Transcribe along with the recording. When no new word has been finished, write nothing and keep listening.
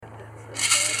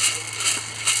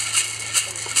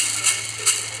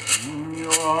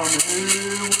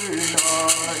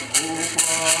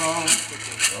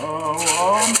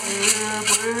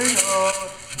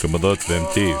Kumalat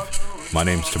Vemtiv. My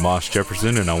name's Tomas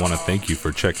Jefferson, and I want to thank you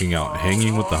for checking out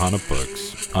Hanging with the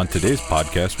Hanapuks. On today's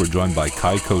podcast, we're joined by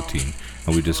Kai Kotin,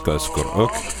 and we discuss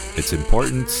Qur'uk, its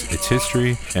importance, its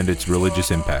history, and its religious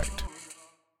impact.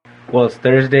 Well, it's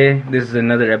Thursday. This is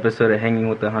another episode of Hanging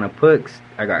with the Hanapuks.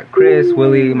 I got Chris,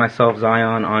 Willie, myself,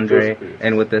 Zion, Andre,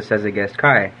 and with us as a guest,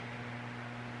 Kai.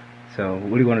 So,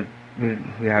 what do you want to...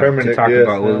 We have to talk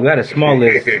about. Well, we had a small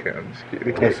list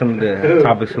of some of the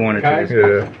topics we wanted to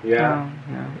discuss. Yeah.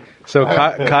 So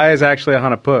Kai is actually a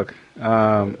Hanapuk.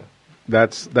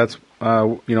 That's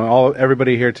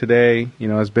everybody here today,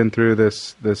 has been through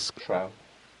this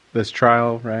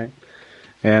trial, right?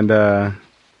 And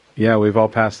we've all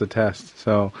passed the test.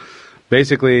 So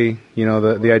basically,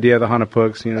 the idea of the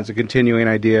Hanapuks, it's a continuing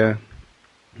idea,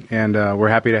 and we're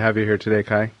happy to have you here today,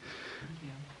 Kai.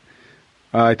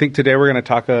 I think today we're going to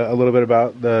talk a little bit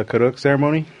about the Qur'uk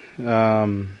ceremony.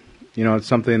 It's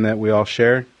something that we all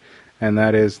share, and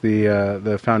that is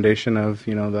the foundation of,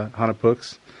 the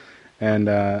Hanapuks. And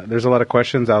there's a lot of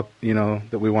questions out,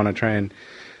 that we want to try and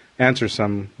answer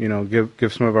some,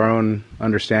 give some of our own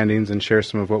understandings and share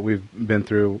some of what we've been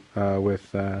through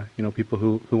with, people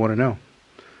who want to know.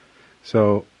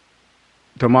 So,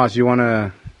 Tomas, you want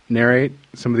to narrate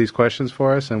some of these questions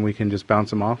for us, and we can just bounce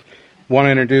them off? Want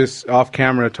to introduce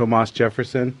off-camera Tomas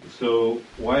Jefferson. So,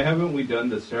 why haven't we done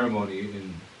the ceremony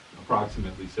in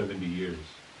approximately 70 years?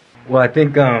 Well, I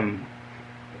think our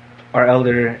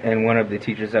elder and one of the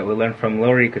teachers that we learned from,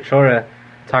 Lori Kachora,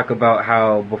 talk about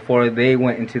how before they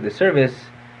went into the service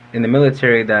in the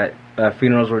military that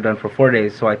funerals were done for 4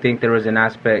 days. So I think there was an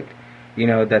aspect,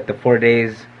 that the 4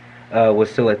 days was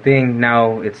still a thing.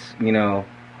 Now it's,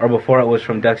 or before it was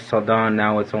from dusk till dawn.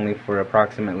 Now it's only for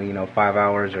approximately, 5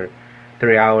 hours or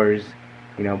 3 hours,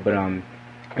 but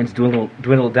it's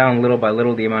dwindled down little by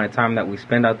little the amount of time that we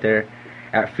spend out there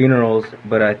at funerals.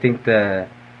 But I think the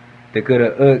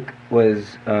Qur'uk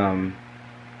was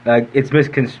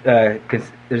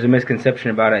there's a misconception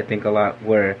about it, I think, a lot,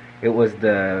 where it was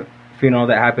the funeral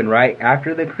that happened right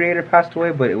after the Creator passed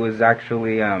away, but it was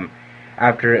actually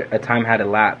after a time had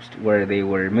elapsed where they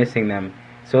were missing them,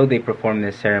 so they performed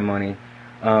this ceremony.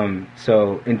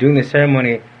 So in doing this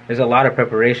ceremony, there's a lot of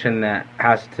preparation that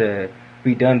has to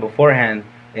be done beforehand.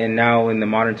 And now in the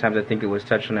modern times, I think it was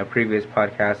touched on a previous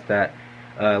podcast that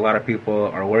a lot of people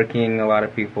are working, a lot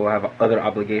of people have other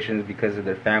obligations because of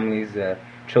their families,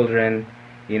 children,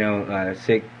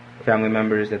 sick family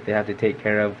members that they have to take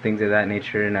care of, things of that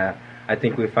nature. And I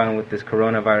think we found with this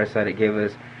coronavirus that it gave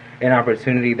us an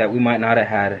opportunity that we might not have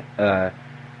had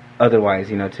otherwise,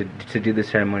 to do the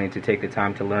ceremony, to take the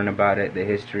time to learn about it, the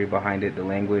history behind it, the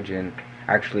language, and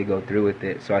actually go through with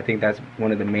it. So I think that's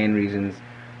one of the main reasons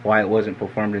why it wasn't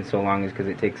performed in so long, is because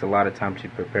it takes a lot of time to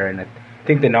prepare. And I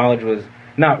think the knowledge was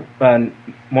not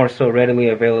more so readily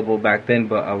available back then,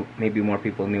 but maybe more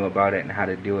people knew about it and how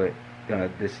to do it.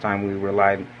 This time we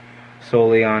relied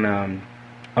solely on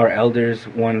our elders,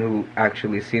 one who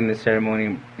actually seen the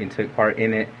ceremony and took part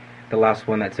in it. The last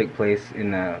one that took place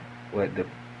in the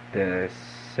 50s?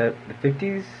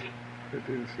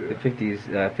 The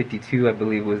 50s, 52, I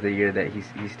believe, was the year that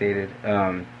he stated.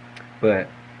 But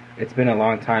it's been a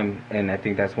long time, and I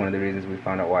think that's one of the reasons we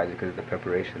found out why, is because of the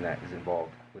preparation that is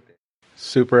involved with it.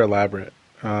 Super elaborate.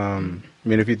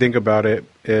 If you think about it,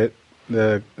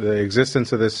 the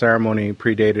existence of this ceremony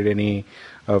predated any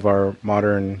of our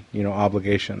modern,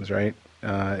 obligations, right?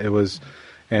 It was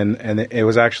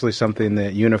actually something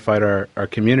that unified our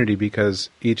community, because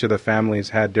each of the families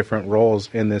had different roles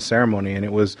in this ceremony. And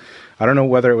it was, I don't know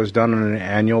whether it was done on an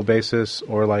annual basis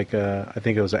or I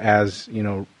think it was as,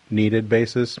 needed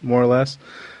basis, more or less.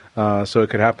 So it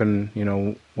could happen,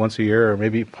 once a year, or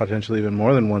maybe potentially even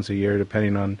more than once a year,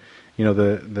 depending on,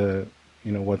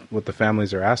 what the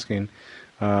families are asking.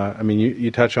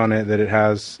 You touch on it, that it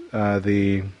has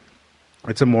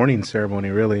it's a mourning ceremony,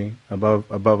 really,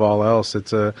 above all else.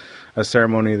 It's a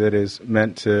ceremony that is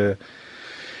meant to,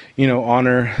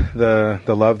 honor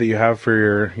the love that you have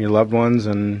for your loved ones,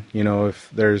 and if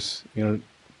there's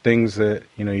things that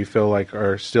you feel like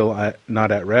are still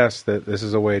not at rest, that this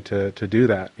is a way to do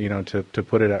that, to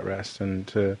put it at rest, and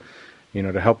to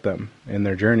to help them in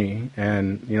their journey.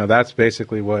 And that's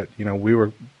basically what we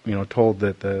were told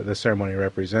that the ceremony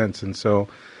represents. And so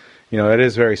it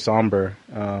is very somber.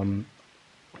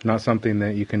 Not something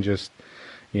that you can just,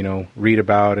 read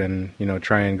about and,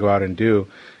 try and go out and do.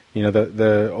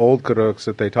 The old Qur'uks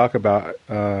that they talk about,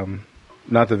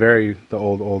 not the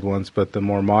old ones, but the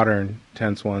more modern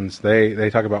tense ones, they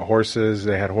talk about horses.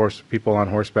 They had people on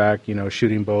horseback,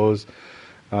 shooting bows.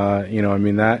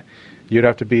 That you'd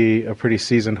have to be a pretty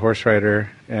seasoned horse rider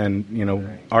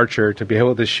and archer to be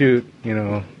able to shoot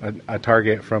a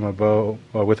target from a bow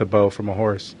or with a bow from a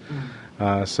horse.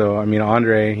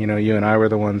 Andre, you and I were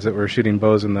the ones that were shooting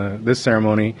bows in this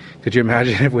ceremony. Could you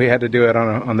imagine if we had to do it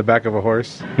on the back of a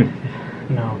horse?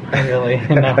 No, not really.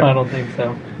 No, I don't think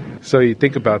so. So you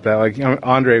think about that, like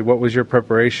Andre, what was your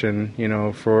preparation,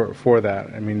 for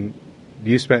that? I mean,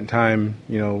 you spent time,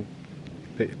 to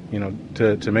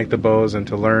make the bows and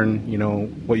to learn,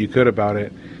 what you could about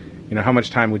it. How much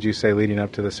time would you say leading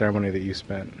up to the ceremony that you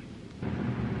spent?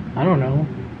 I don't know.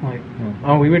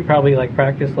 We would probably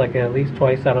practice at least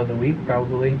twice out of the week,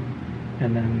 probably,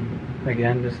 and then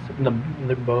again, just the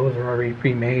bows are already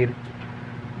pre-made.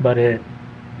 But it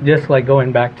just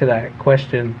going back to that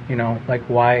question,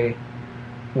 why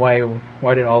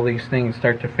did all these things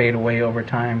start to fade away over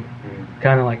time?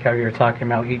 Kind of like how you were talking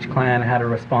about, each clan had a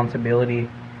responsibility,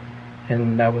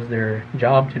 and that was their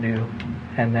job to do.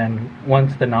 And then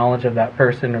once the knowledge of that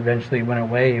person eventually went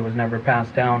away, it was never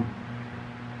passed down.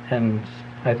 And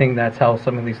I think that's how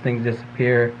some of these things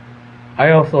disappear.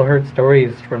 I also heard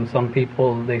stories from some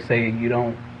people. They say you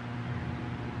don't,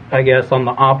 I guess on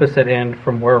the opposite end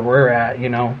from where we're at,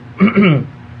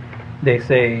 they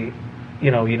say,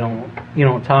 you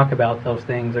don't talk about those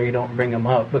things, or you don't bring them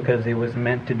up because it was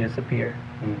meant to disappear.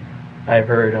 I've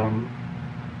heard,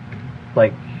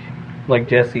 like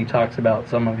Jesse talks about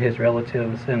some of his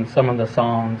relatives and some of the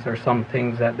songs or some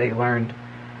things that they learned,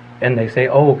 and they say,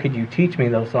 "Oh, could you teach me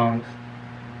those songs?"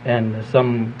 And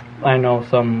I know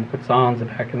some Quetzals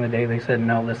back in the day, they said,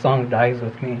 "No, the song dies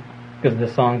with me because the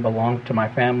song belonged to my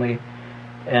family."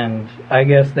 And I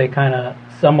guess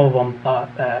some of them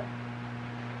thought that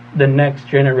the next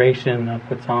generation of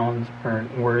Quetzals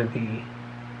weren't worthy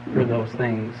for those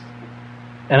things.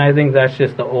 And I think that's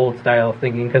just the old style of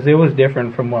thinking, because it was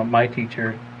different from what my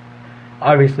teacher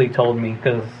obviously told me,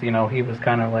 because, he was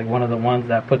kind of one of the ones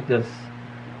that put this,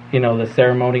 the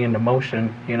ceremony into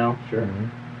motion, Sure.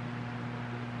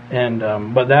 And,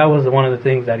 but that was one of the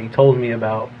things that he told me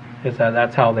about, is that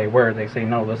that's how they were. They say,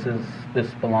 no,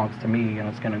 this belongs to me, and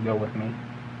it's going to go with me.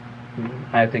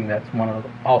 I think that's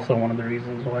also one of the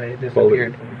reasons why it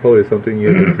disappeared. Probably something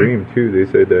you have to dream too. They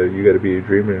say that you got to be a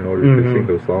dreamer in order to sing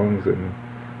those songs, and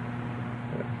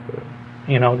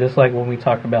just like when we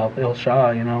talk about Il Shah,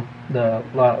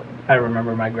 I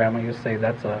remember my grandma used to say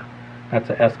that's a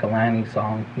Escalante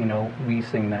song. We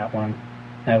sing that one.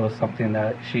 That was something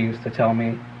that she used to tell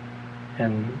me,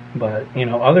 but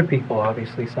other people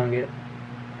obviously sung it,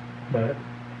 but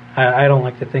I don't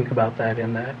like to think about that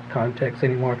in that context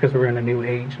anymore, because we're in a new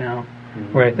age now,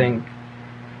 where I think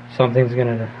something's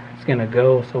gonna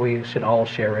go, so we should all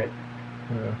share it.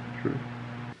 Yeah, true.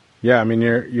 Yeah, I mean,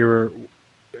 you're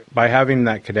by having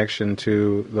that connection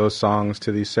to those songs,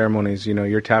 to these ceremonies,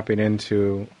 you're tapping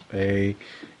into an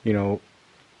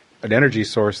energy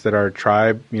source that our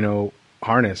tribe,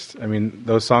 harnessed. I mean,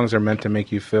 those songs are meant to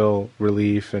make you feel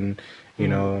relief, and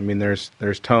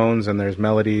there's tones and there's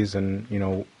melodies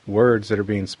and words that are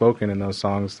being spoken in those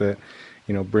songs that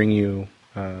bring you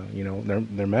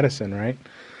their medicine, right?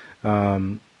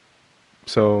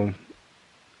 So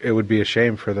it would be a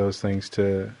shame for those things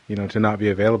to to not be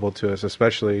available to us,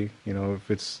 especially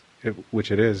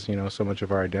which it is, so much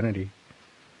of our identity.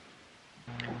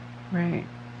 Right.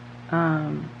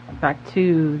 Back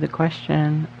to the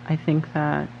question, I think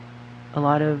that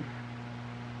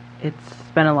it's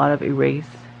been a lot of erase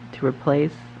to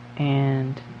replace.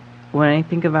 And when I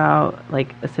think about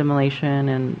assimilation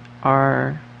and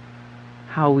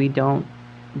how we don't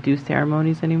do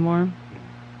ceremonies anymore,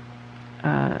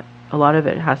 a lot of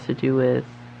it has to do with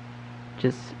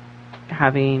just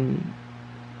having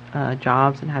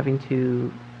jobs and having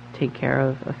to take care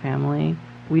of a family.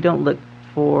 We don't look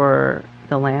for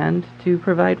the land to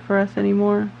provide for us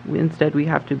anymore. Instead, we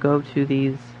have to go to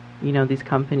these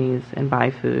companies and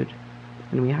buy food,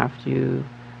 and we have to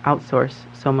outsource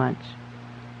so much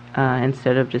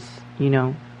instead of just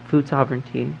food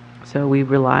sovereignty. So we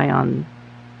rely on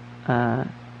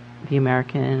the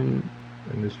American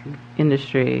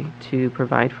industry to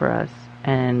provide for us,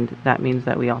 and that means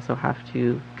that we also have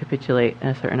to capitulate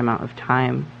a certain amount of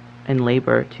time and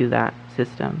labor to that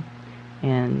system.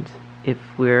 And if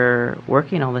we're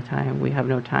working all the time, we have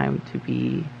no time to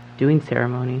be doing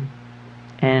ceremony.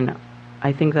 And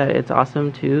I think that it's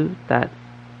awesome too that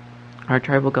our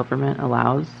tribal government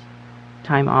allows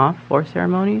time off for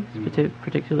ceremonies,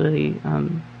 particularly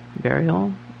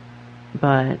burial.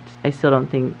 But I still don't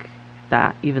think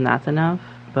that even that's enough.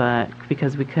 but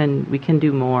because we can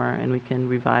do more, and we can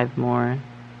revive more,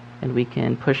 and we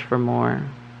can push for more.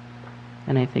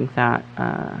 And I think that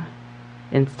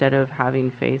instead of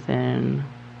having faith in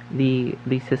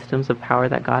the systems of power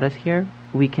that got us here,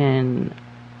 we can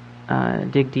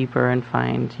dig deeper and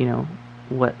find,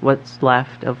 what's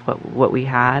left of what we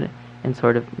had, and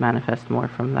sort of manifest more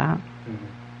from that,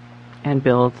 and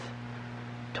build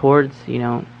towards,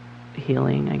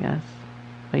 healing, I guess.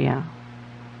 But yeah.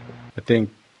 I think,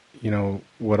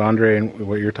 what Andre and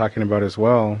what you're talking about as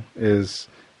well is,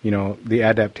 the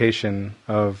adaptation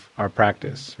of our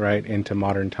practice, right, into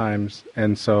modern times.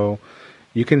 And so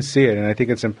you can see it. And I think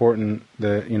it's important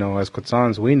that, as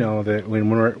Quetzans, we know that when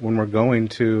we're going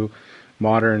to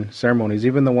modern ceremonies,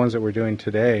 even the ones that we're doing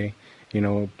today,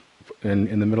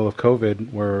 in the middle of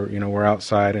COVID, we're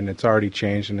outside and it's already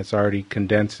changed and it's already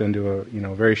condensed into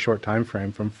a, very short time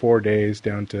frame, from 4 days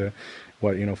down to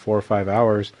 4 or 5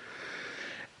 hours.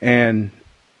 And,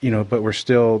 but we're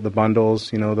still, the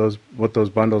bundles, what those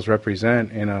bundles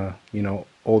represent in a,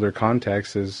 older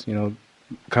context is,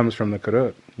 comes from the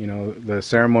Karuk. The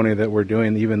ceremony that we're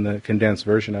doing, even the condensed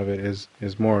version of it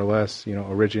is more or less,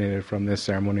 originated from this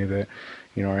ceremony that,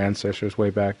 our ancestors way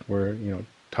back were,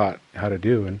 taught how to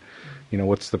do, and,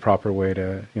 what's the proper way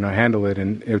to, handle it.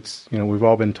 And it's, we've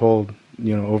all been told,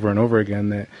 over and over again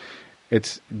that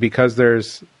it's because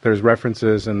there's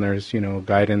references and there's,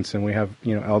 guidance, and we have,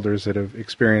 elders that have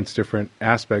experienced different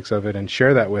aspects of it and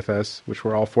share that with us, which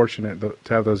we're all fortunate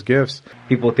to have those gifts.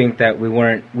 People think that we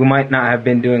might not have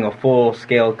been doing a full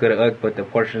scale Kurauk, but the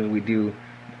portions we do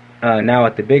now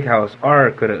at the big house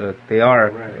are Kurauk. They are,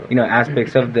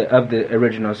 aspects of the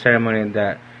original ceremony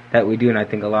that we do, and I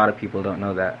think a lot of people don't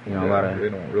know that. They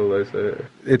don't realize that.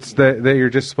 It's that you're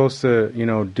just supposed to,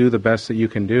 do the best that you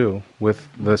can do with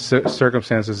the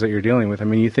circumstances that you're dealing with. I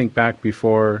mean, you think back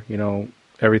before,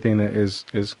 everything that is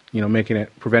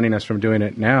preventing us from doing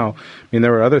it now. I mean,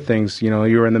 there were other things. You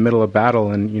were in the middle of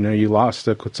battle, and you lost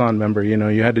a Quetzan member.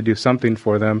 You had to do something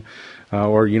for them,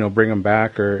 or bring them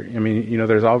back. Or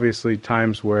there's obviously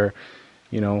times where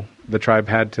the tribe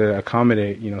had to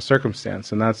accommodate,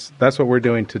 circumstance. And that's what we're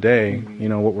doing today,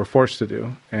 what we're forced to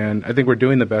do. And I think we're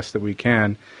doing the best that we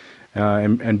can,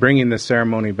 and bringing this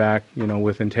ceremony back,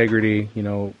 with integrity,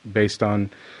 based on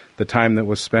the time that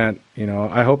was spent.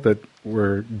 I hope that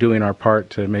we're doing our part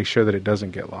to make sure that it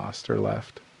doesn't get lost or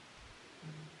left.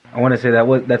 I want to say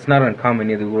that's not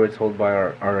uncommon either. We were told by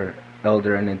our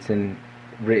elder, and it's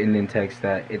written in text,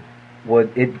 that it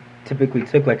typically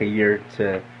took like a year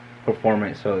to perform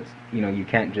it. So it's, you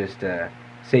can't just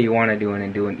say you want to do it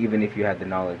and do it, even if you had the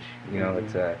knowledge.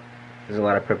 It's there's a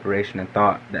lot of preparation and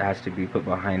thought that has to be put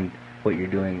behind what you're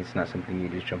doing. It's not something you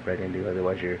just jump right into,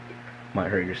 otherwise you might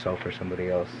hurt yourself or somebody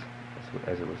else,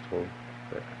 as it was told.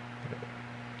 But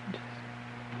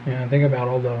yeah, think about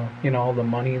all the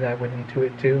money that went into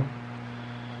it too,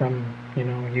 from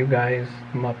you guys,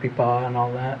 Mapipa, and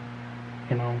all that.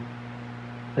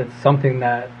 It's something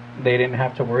that they didn't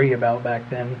have to worry about back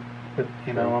then. But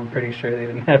I'm pretty sure they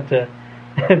didn't have to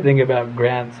think about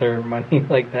grants or money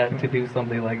like that to do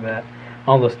something like that.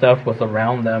 All the stuff was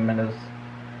around them, and is,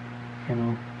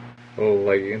 Oh,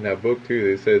 like in that book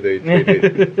too, they said they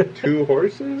traded 2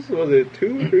 horses. Was it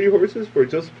 3 horses for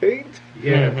just paint?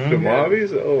 Yeah. The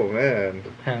mobbies. Oh man.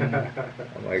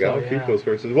 I'm like, I'll keep those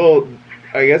horses. Well,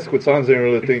 I guess Quetzans didn't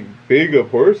really think big of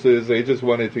horses. They just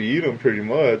wanted to eat them pretty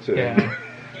much. And, yeah.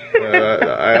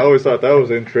 I always thought that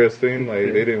was interesting.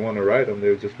 Like, they didn't want to ride them;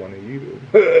 they just want to eat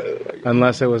them.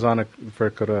 Unless it was for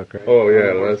Karuk, right? Oh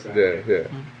yeah,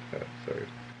 Sorry.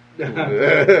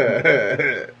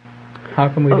 How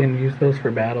come we didn't use those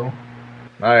for battle?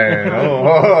 I don't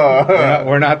know.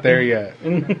 We're not there yet.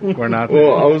 We're not there.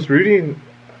 Well, I was reading,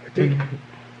 I think,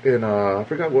 in I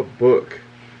forgot what book.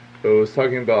 It was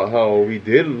talking about how we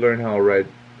did learn how to ride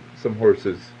some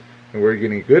horses, and we're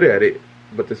getting good at it.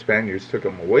 But the Spaniards took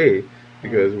them away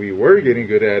because we were getting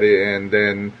good at it, and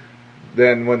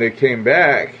then when they came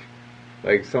back,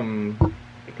 like some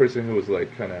person who was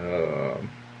like kind of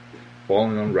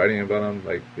falling on writing about them,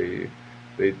 like they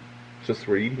just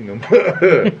were eating them.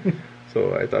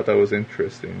 So I thought that was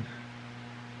interesting.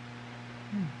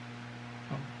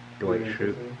 Dwight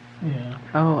Schrute. Yeah.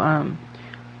 Oh,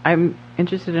 I'm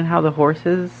interested in how the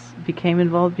horses became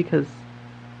involved, because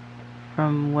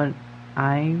from what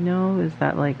I know is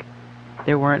that, like,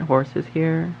 there weren't horses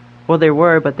here. Well, there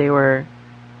were, but they were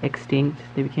extinct.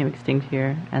 They became extinct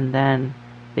here, and then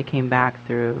they came back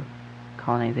through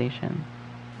colonization.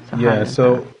 So yeah,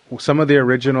 so some of the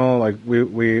original, like,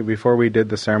 we before we did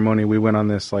the ceremony, we went on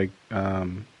this, like,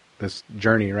 this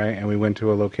journey, right? And we went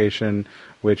to a location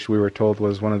which we were told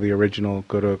was one of the original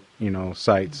Guruk,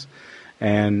 sites.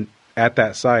 And at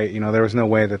that site, there was no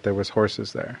way that there was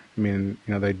horses there. I mean,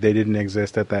 they didn't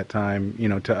exist at that time,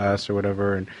 to us or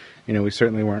whatever. And, we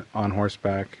certainly weren't on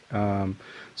horseback.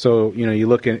 So, you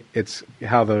look at it's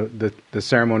how the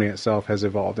ceremony itself has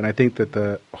evolved. And I think that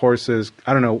the horses,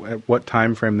 I don't know at what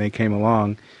time frame they came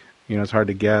along, it's hard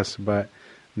to guess, but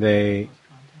they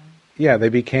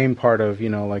became part of,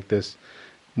 like this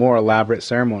more elaborate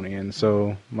ceremony. And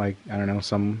so, like, I don't know,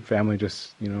 some family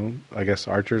just, I guess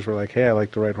archers were like, hey, I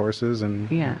like to ride horses.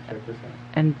 And yeah.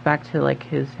 And back to like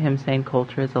him saying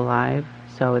culture is alive.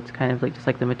 So it's kind of like just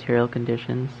like the material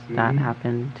conditions that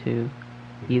happen to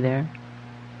be there.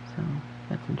 So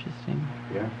that's interesting.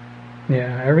 Yeah.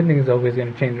 Yeah, everything is always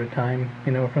going to change with time,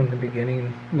 from the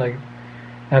beginning. Like,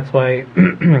 that's why,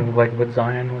 like what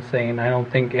Zion was saying, I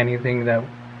don't think anything that,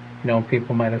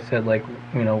 people might have said, like,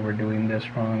 we're doing this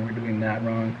wrong, we're doing that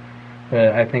wrong.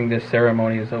 But I think this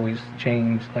ceremony has always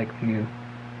changed. Like, when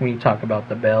you talk about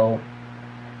the bell,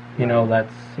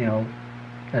 that's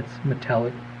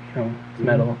metallic, it's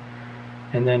metal.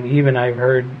 And then even I've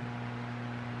heard,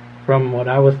 from what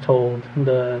I was told,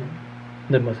 the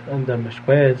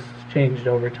mashquez changed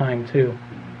over time too.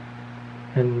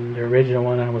 And the original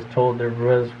one, I was told there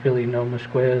was really no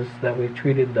mashquez, that we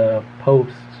treated the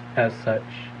posts as such.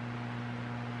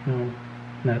 And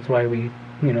that's why we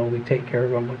take care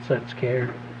of them with such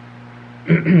care.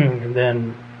 And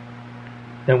then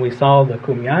we saw the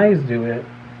kumyais do it,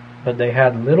 but they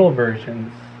had little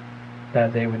versions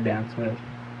that they would dance with.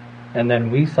 And then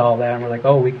we saw that and we're like,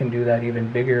 oh, we can do that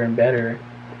even bigger and better.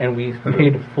 And we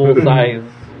made full size,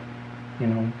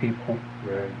 people.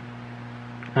 Right.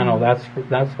 I know that's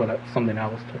something I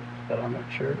was told, but I'm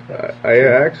not sure if that's I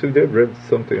actually did read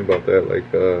something about that,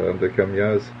 like the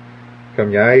kamyais.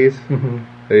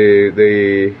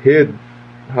 They hid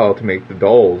how to make the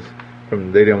dolls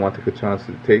from. They didn't want the Kachans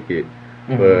to take it,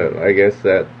 but I guess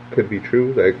that could be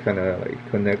true. That kind of like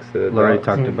connects the. Laurie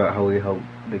talked about how we helped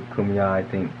the Kumya, I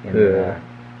think,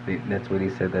 and that's what he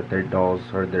said, that their dolls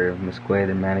or their mesquite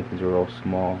and mannequins were all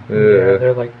small. Yeah,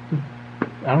 they're like,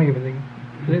 I don't even think,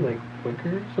 are they like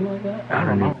quicker or something like that? I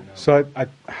don't know. So I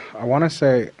want to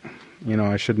say,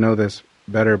 I should know this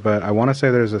better, but I want to say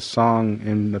there's a song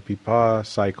in the Pipa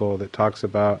cycle that talks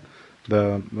about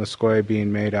the mesquite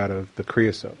being made out of the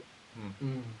creosote.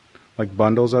 Like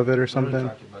bundles of it or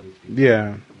something.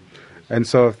 Yeah. And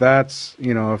so if that's,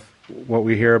 if what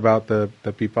we hear about the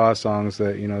Pipa songs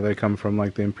that, they come from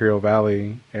like the Imperial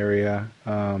Valley area,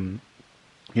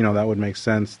 that would make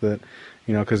sense that,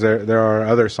 because there are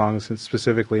other songs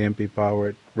specifically in Pipa where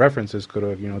it references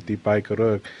Kuruk, Tipai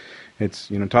Kuruk. It's,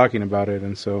 talking about it.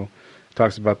 And so it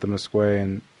talks about the mesquite,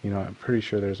 and, I'm pretty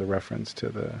sure there's a reference to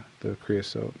the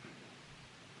creosote.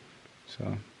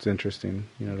 So it's interesting,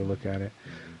 to look at it.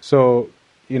 So,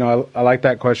 I like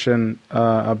that question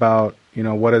about,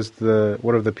 what have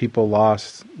the people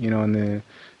lost, in the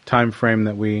time frame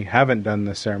that we haven't done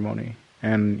the ceremony.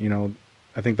 And,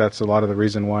 I think that's a lot of the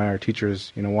reason why our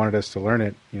teachers, wanted us to learn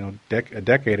it, a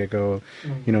decade ago,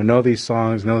 know these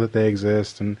songs, know that they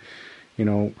exist, and,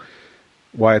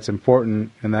 why it's important.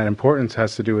 And that importance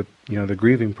has to do with, the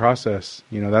grieving process.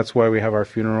 That's why we have our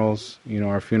funerals.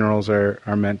 Our funerals are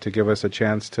meant to give us a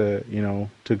chance to,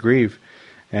 to grieve.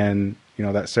 And,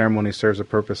 that ceremony serves a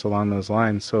purpose along those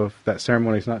lines. So if that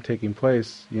ceremony is not taking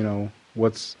place,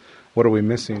 what are we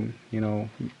missing?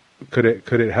 Could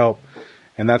it help?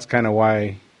 And that's kind of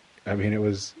why, it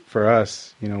was for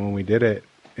us, when we did it,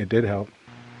 it did help.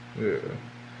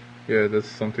 Yeah, that's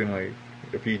something like,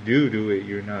 if you do it,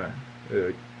 you're not,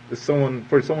 for someone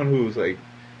who's like,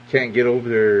 can't get over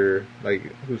their, like,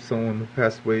 who's someone who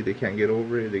passed away, they can't get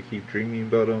over it, they keep dreaming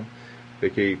about them, they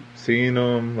keep seeing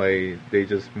them, like, they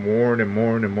just mourn and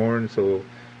mourn and mourn. So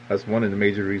that's one of the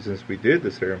major reasons we did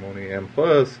the ceremony. And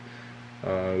plus,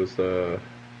 it was the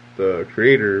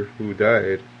creator who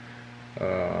died.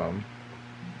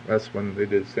 That's when they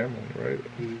did the ceremony, right?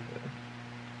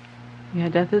 Yeah,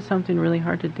 death is something really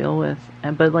hard to deal with.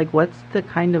 But like, what's the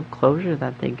kind of closure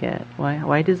that they get?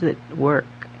 Why does it work?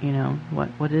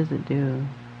 What does it do?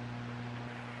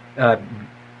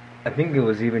 I think it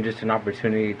was even just an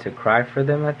opportunity to cry for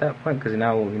them at that point, because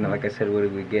now, like I said, what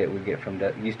did we get? We get from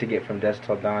used to get from dusk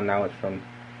till dawn. Now it's from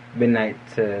midnight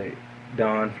to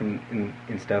dawn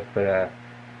and stuff. But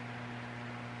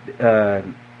I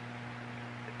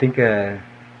think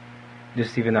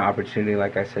just even the opportunity,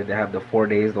 like I said, to have the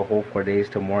whole 4 days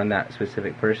to mourn that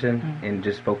specific person and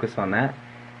just focus on that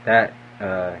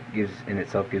gives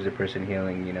a person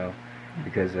healing,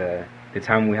 because the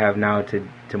time we have now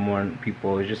to mourn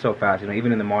people is just so fast.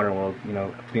 Even in the modern world,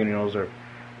 funerals are,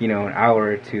 an hour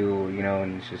or two,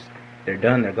 and it's just they're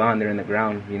done, they're gone, they're in the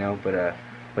ground, But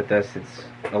with us, it's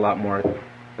a lot more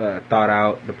thought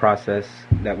out. The process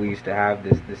that we used to have,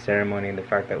 this ceremony, and the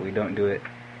fact that we don't do it,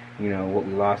 what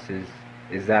we lost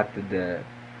is that the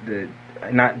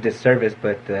not disservice,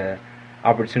 but the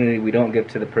opportunity we don't give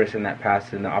to the person that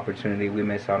passed, and the opportunity we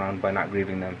miss out on by not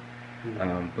grieving them.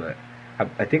 But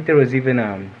I think there was even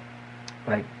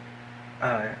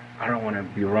I don't want to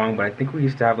be wrong, but I think we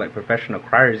used to have like professional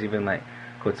criers, even like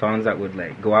Khotans that would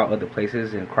like go out other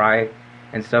places and cry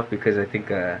and stuff, because I think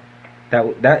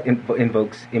that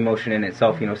invokes emotion in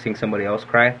itself. Seeing somebody else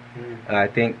cry. I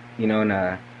think and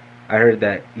I heard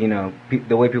that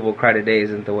the way people cry today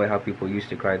isn't the way how people used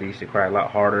to cry. They used to cry a lot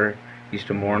harder, used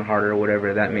to mourn harder,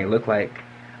 whatever that may look like.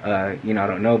 I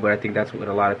don't know, but I think that's what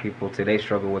a lot of people today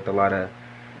struggle with. A lot of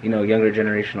younger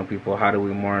generational people. How do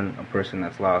we mourn a person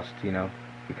that's lost?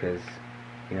 Because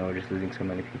we're just losing so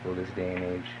many people this day and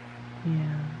age.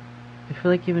 Yeah, I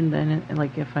feel like even then,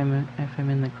 like if I'm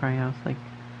in the cry house, like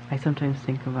I sometimes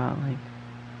think about like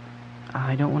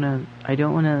I don't want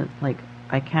to like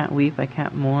I can't weep, I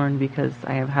can't mourn, because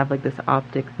I have like this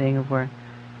optic thing of where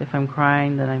if I'm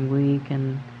crying then I'm weak,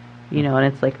 and and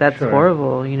it's like that's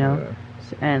horrible, Yeah.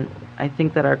 And I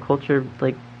think that our culture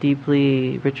like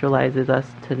deeply ritualizes us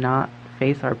to not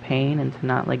face our pain and to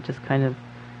not like just kind of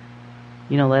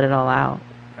let it all out.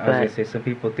 I was gonna say, some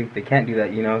people think they can't do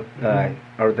that,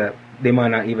 or that they might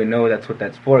not even know that's what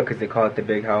that's for, because they call it the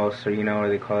big house, or or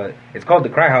they call it's called the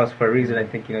cry house for a reason, I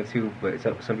think, too. But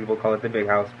some people call it the big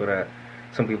house, but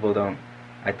some people don't,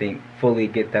 I think, fully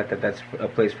get that's a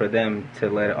place for them to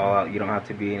let it all out. You don't have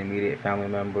to be an immediate family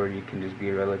member. You can just be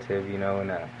a relative,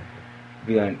 and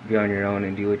be on your own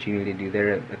and do what you need to do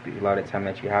there at a lot of time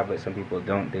that you have. But some people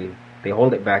don't. They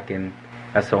hold it back, and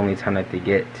that's the only time that they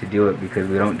get to do it, because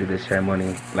we don't do this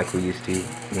ceremony like we used to,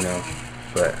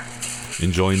 But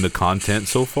Enjoying the content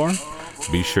so far?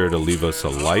 Be sure to leave us a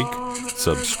like,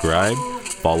 subscribe,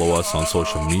 follow us on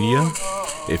social media.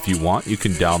 If you want, you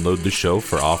can download the show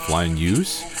for offline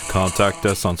use. Contact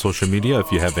us on social media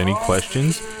if you have any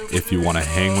questions, if you want to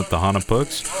hang with the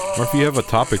Hanapuks, or if you have a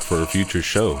topic for a future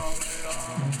show.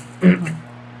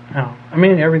 Oh, I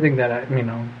mean, everything that I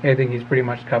think he's pretty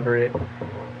much covered it,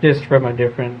 just from a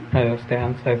different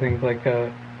stance. I think like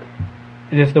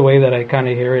just the way that I kind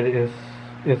of hear it is,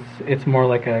 it's more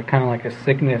like a kind of like a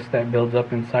sickness that builds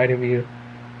up inside of you,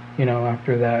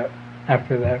 after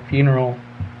that funeral,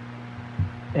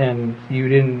 and you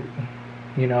didn't,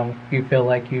 you feel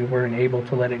like you weren't able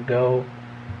to let it go,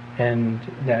 and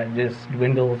that just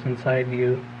dwindles inside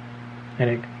you.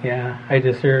 And I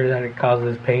just heard that it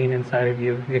causes pain inside of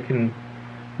you. It can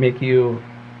make you,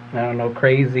 I don't know,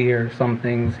 crazy or some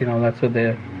things. That's what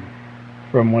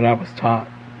from what I was taught.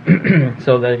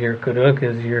 So that your kuruk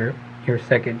is your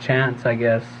second chance, I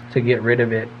guess, to get rid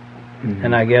of it. Mm-hmm.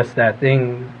 And I guess that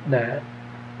thing, that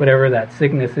whatever that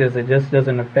sickness is, it just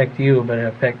doesn't affect you, but it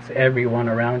affects everyone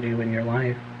around you in your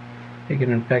life. It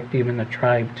can affect even the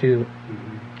tribe too.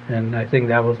 Mm-hmm. And I think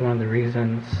that was one of the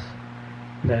reasons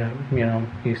that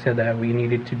you said that we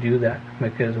needed to do that,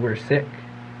 because we're sick.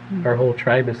 Mm-hmm. Our whole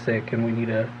tribe is sick, and we need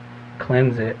to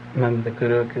cleanse it. And the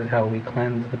kuruk is how we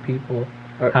cleanse the people,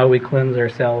 how we cleanse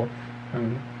ourselves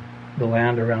and the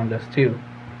land around us too.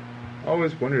 I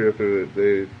always wondered if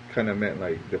they kind of meant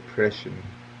like depression.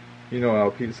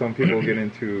 How some people get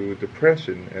into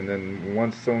depression, and then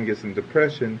once someone gets in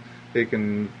depression, they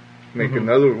can make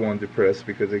another one depressed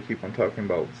because they keep on talking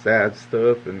about sad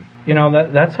stuff. And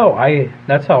that's how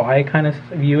I kind of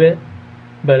view it.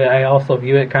 But I also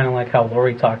view it kind of like how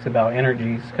Lori talks about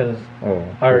energies, because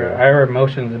our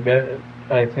emotions,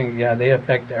 I think, they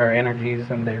affect our energies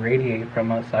and they radiate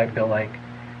from us, I feel like,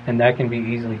 and that can be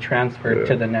easily transferred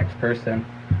to the next person.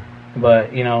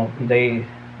 But they,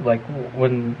 like,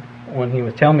 when he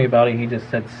was telling me about it, he just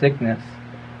said sickness.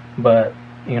 But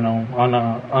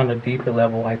on a deeper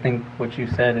level, I think what you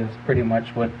said is pretty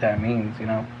much what that means.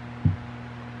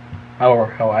 Or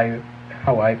how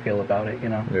I feel about it.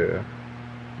 Yeah.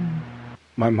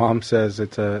 My mom says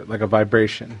it's like a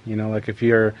vibration. Like if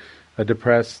you're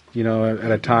depressed,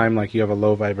 at a time, like you have a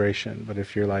low vibration. But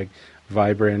if you're like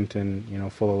vibrant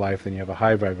and full of life, then you have a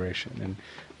high vibration. And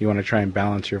you want to try and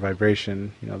balance your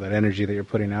vibration. That energy that you're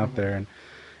putting out there. And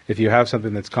if you have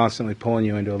something that's constantly pulling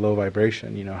you into a low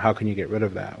vibration, how can you get rid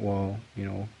of that? Well,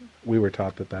 we were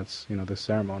taught that that's this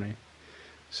ceremony.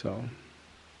 So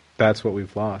that's what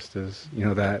we've lost is,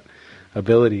 that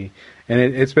ability. And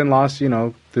it's been lost,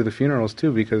 through the funerals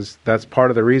too, because that's part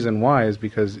of the reason why is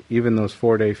because even those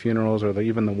 4-day funerals or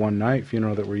even the one-night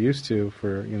funeral that we're used to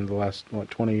for, the last,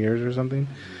 20 years or something,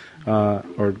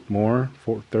 or more,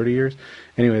 30 years.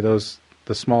 Anyway,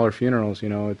 the smaller funerals,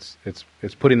 it's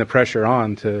putting the pressure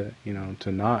on to,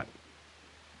 to not.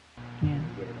 Yeah.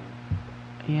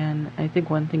 And I think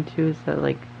one thing too is that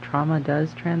like trauma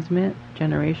does transmit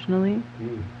generationally.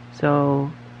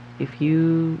 So if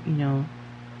you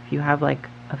have like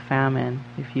a famine,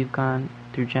 if you've gone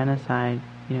through genocide,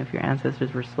 if your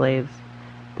ancestors were slaves,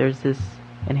 there's this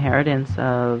inheritance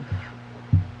of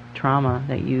trauma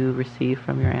that you receive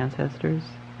from your ancestors.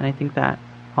 And I think that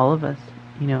all of us,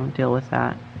 deal with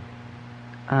that.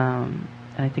 And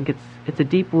I think it's a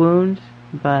deep wound,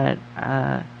 but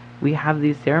we have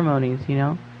these ceremonies,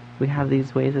 we have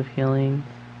these ways of healing,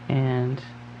 and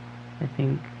I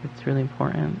think it's really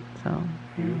important. So,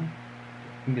 yeah.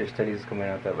 I think there's studies coming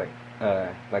out that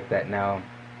like that now.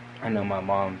 I know my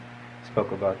mom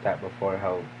spoke about that before,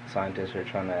 how scientists are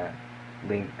trying to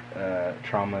link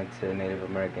trauma to Native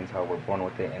Americans, how we're born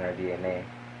with it in our DNA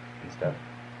and stuff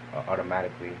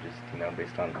automatically, just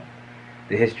based on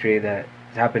the history that's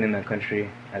happened in the country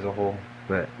as a whole.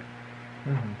 But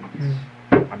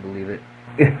I believe it.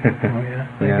 Oh yeah,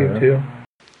 I do too.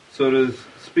 So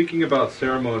speaking about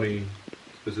ceremony,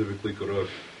 specifically Kuruk,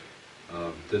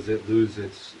 does it lose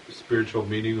its spiritual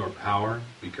meaning or power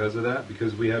because of that?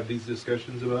 Because we have these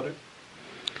discussions about it?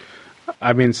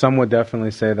 I mean, some would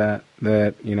definitely say that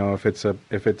if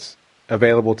it's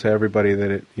available to everybody,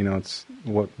 that it it's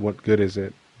what good is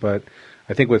it? But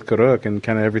I think with Kuruk and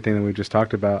kind of everything that we just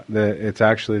talked about, that it's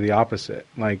actually the opposite.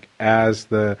 Like as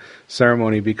the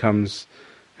ceremony becomes,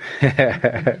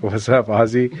 what's up,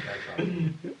 Ozzy?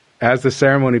 As the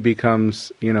ceremony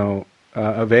becomes,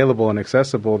 available and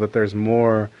accessible, that there's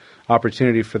more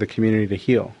opportunity for the community to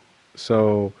heal.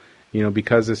 So,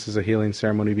 because this is a healing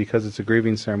ceremony, because it's a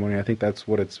grieving ceremony, I think that's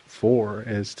what it's for,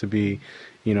 is to be,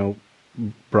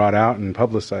 brought out and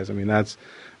publicized. I mean,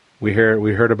 we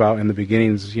heard about in the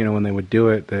beginnings, when they would do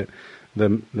it, that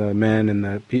the men and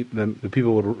the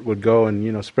people would go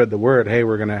and, spread the word, hey,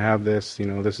 we're going to have this,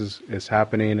 this is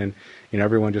happening, and,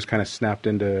 everyone just kind of snapped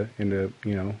into,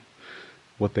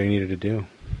 what they needed to do.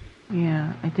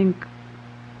 Yeah, I think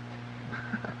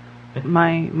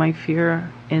my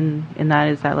fear in that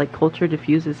is that like culture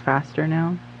diffuses faster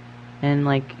now, and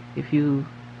like if you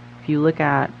look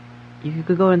at, you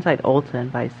could go inside Ulta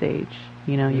and buy sage,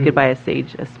 you could buy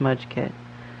a smudge kit,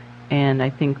 and I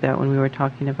think that when we were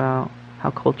talking about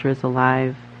how culture is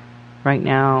alive, right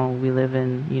now we live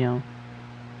in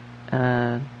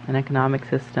an economic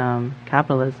system,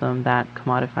 capitalism, that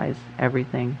commodifies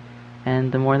everything,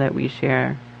 and the more that we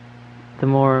share, the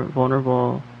more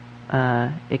vulnerable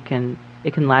it can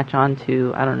latch on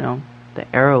to, I don't know, the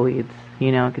arrowweeds.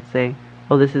 It could say,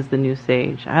 oh, this is the new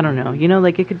sage. I don't know.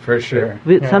 Like it could... For sure.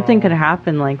 Something could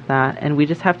happen like that, and we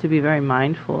just have to be very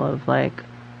mindful of, like,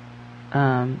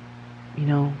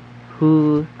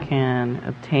 who can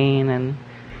obtain, and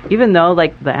even though,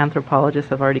 like, the anthropologists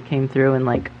have already came through and,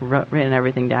 like, written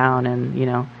everything down,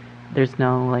 and, there's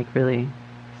no, like, really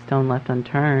stone left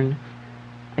unturned,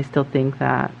 I still think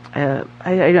that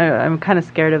I'm kind of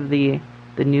scared of the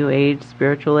new age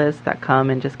spiritualists that come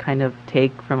and just kind of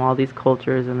take from all these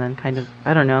cultures and then kind of,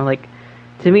 I don't know, like,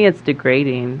 to me it's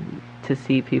degrading to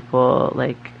see people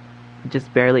like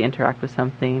just barely interact with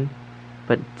something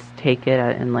but take it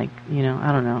and, like,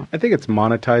 I don't know. I think it's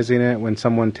monetizing it when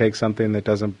someone takes something that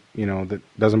doesn't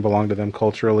belong to them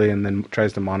culturally and then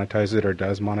tries to monetize it or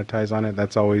does monetize on it.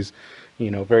 That's always,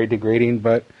 very degrading.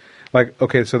 But like,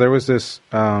 okay, so there was this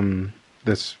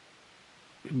this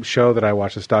show that I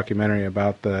watched, this documentary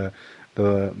about the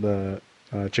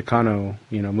Chicano,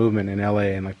 movement in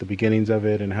LA and like the beginnings of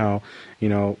it, and how,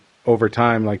 over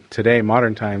time, like today,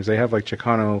 modern times, they have like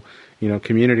Chicano,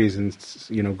 communities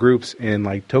and, groups in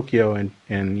like Tokyo and,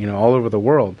 all over the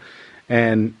world.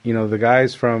 And, the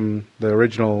guys from the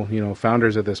original,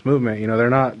 founders of this movement, they're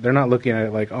not looking at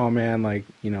it like, oh man, like,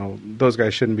 those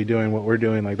guys shouldn't be doing what we're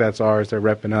doing. Like, that's ours. They're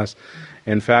repping us.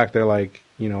 In fact, they're like,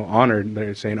 honored.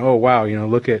 They're saying, oh wow,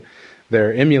 look at,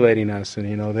 they're emulating us.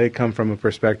 And, they come from a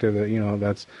perspective that,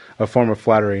 that's a form of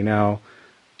flattery. Now,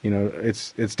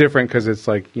 it's different because it's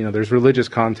like, there's religious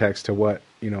context to what,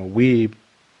 we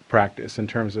practice in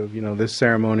terms of, this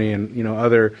ceremony and,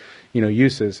 other,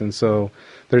 uses. And so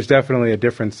there's definitely a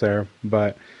difference there.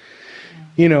 But,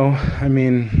 I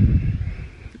mean,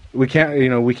 we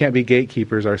can't be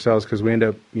gatekeepers ourselves because we end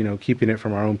up, keeping it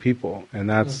from our own people. And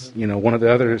that's, one of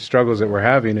the other struggles that we're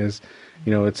having is,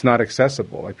 it's not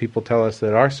accessible. Like people tell us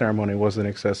that our ceremony wasn't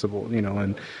accessible,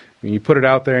 and you put it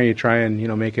out there and you try and,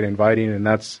 make it inviting. And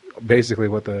that's basically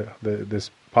what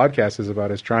this podcast is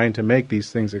about, is trying to make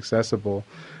these things accessible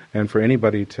and for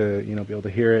anybody to, be able to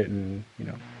hear it and,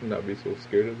 not be so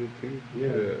scared of it too.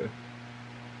 Yeah.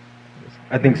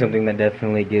 I think something that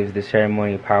definitely gives the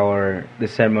ceremony power, the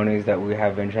ceremonies that we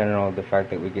have in general, the fact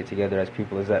that we get together as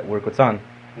people, is that work what's on.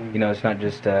 It's not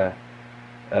just the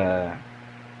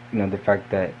fact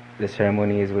that the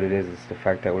ceremony is what it is. It's the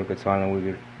fact that work what's on, and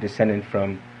we're descended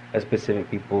from a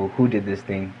specific people who did this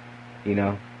thing.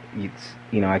 I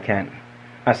can't.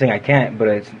 I'm not saying I can't, but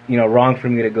it's wrong for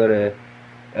me to go to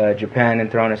Japan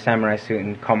and throw on a samurai suit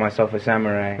and call myself a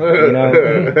samurai,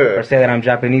 or say that I'm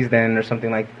Japanese then, or something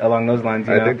like along those lines.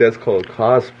 I think that's called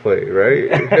cosplay,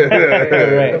 right?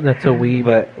 Right. That's a weeb.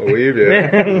 But a weeb,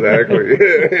 yeah,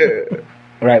 exactly.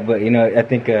 Right, but I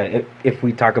think if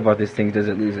we talk about these things, does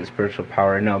it lose its spiritual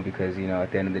power? No, because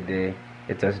at the end of the day,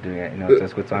 it's us doing it. It's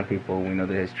us what's on people. We know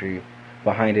the history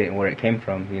behind it and where it came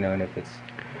from. And if it's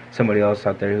somebody else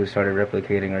out there who started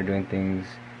replicating or doing things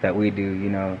that we do,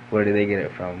 where do they get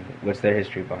it from? What's their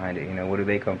history behind it? Where do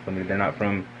they come from? They're not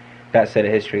from that set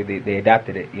of history. They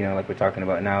adapted it, like we're talking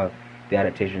about now, the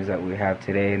adaptations that we have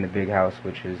today in the big house,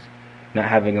 which is not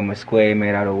having a mesquite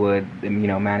made out of wood,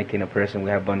 mannequin a person.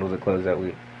 We have bundles of clothes that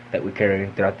we carry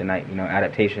throughout the night,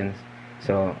 adaptations.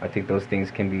 So I think those things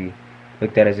can be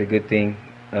looked at as a good thing,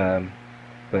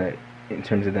 but in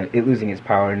terms of it losing its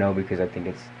power, no, because I think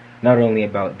it's not only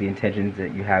about the intentions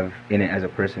that you have in it as a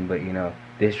person, but the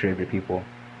history of your people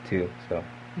too. So,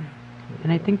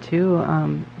 and I think too,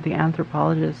 the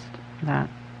anthropologist that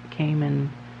came and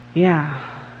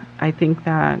I think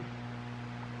that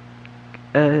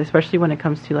especially when it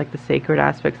comes to like the sacred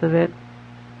aspects of it,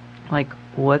 like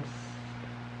what's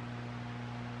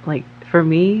like for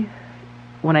me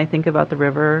when I think about the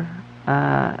river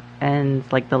and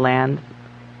like the land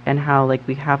and how like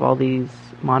we have all these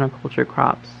monoculture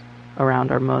crops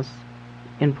around our most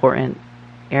important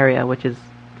area, which is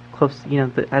close,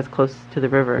 as close to the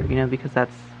river, because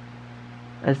that's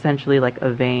essentially like a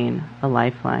vein, a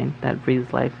lifeline that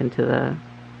breathes life into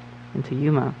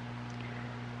Yuma.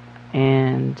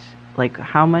 And like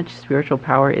how much spiritual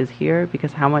power is here,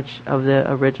 because how much of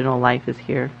the original life is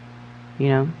here,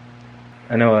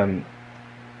 I know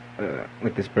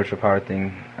with the spiritual power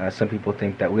thing, some people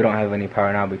think that we don't have any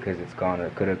power now because it's gone, or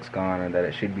Kuruk's gone, or that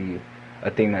it should be a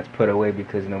thing that's put away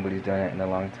because nobody's done it in a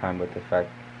long time. But the fact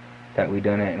that we've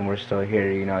done it and we're still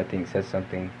here, I think says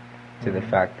something to the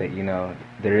fact that,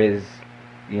 there is,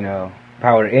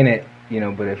 power in it,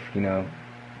 but if,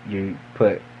 you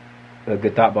put a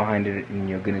good thought behind it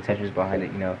and good intentions behind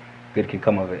it, good can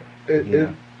come of it.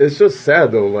 It's just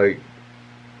sad though, like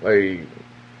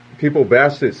people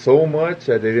bashed it so much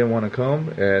that they didn't want to come,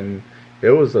 and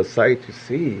it was a sight to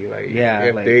see.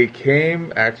 If they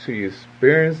came, actually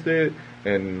experienced it,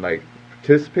 and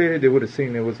participated, they would have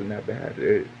seen it wasn't that bad.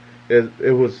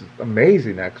 It was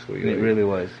amazing, actually. It really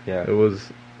was. Yeah, it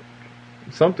was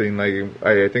something. I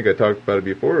think I talked about it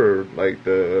before. Like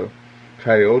the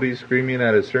coyotes screaming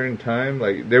at a certain time.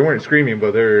 Like they weren't screaming,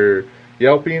 but they're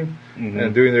yelping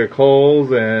and doing their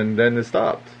calls, and then it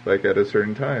stopped. Like at a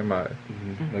certain time.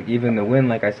 Like even the wind,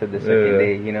 like I said the second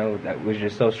day, that was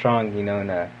just so strong. And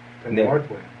the north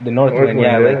wind. The north wind,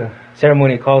 yeah. Like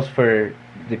ceremony calls for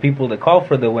the people to call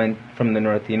for the wind from the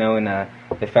north, and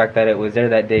the fact that it was there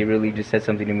that day really just said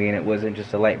something to me, and it wasn't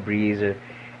just a light breeze or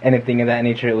anything of that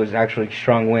nature. It was actually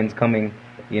strong winds coming,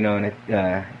 and it,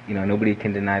 nobody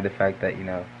can deny the fact that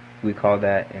we called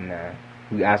that and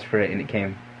we asked for it and it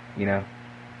came,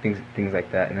 things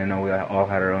like that. And I know we all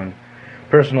had our own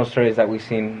personal stories that we've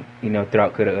seen,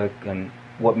 throughout Kuru'uk and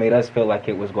what made us feel like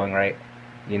it was going right,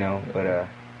 but it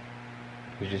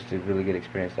was just a really good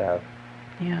experience to have.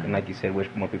 Yeah. And like you said, wish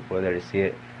more people were there to see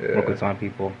it. Work with on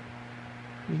people.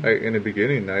 In the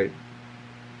beginning, I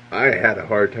had a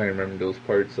hard time remembering those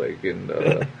parts, like in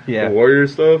the, the warrior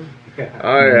stuff.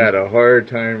 I had a hard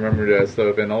time remembering that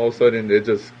stuff, and all of a sudden it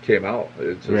just came out.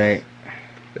 It just, right.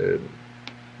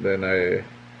 Then I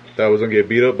thought I was gonna get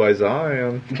beat up by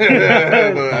Zion.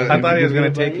 I thought he was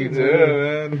gonna take you too.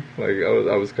 Yeah, man.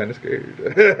 I was kind of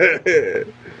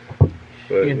scared.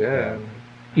 But yeah.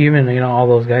 Even all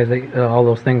those guys, all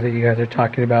those things that you guys are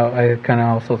talking about, I kind of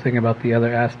also think about the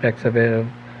other aspects of it. Of,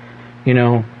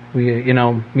 we,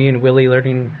 me and Willie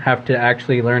have to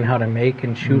actually learn how to make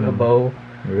and shoot a bow.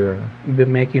 Yeah. We've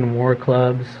been making war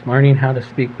clubs, learning how to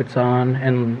speak Witsan,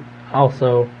 and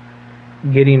also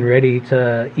getting ready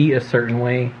to eat a certain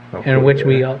way, and which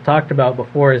we talked about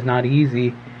before is not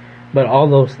easy. But all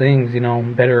those things,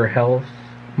 better health,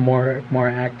 more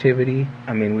activity.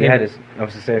 I mean, we had to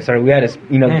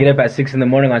get up at 6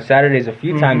 a.m. on Saturdays a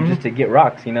few times just to get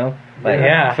rocks,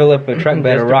 fill up a truck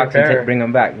bed of rocks and bring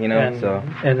them back,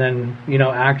 And then,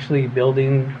 actually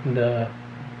building the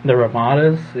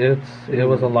ramadas, it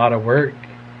was a lot of work.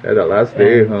 Yeah, that last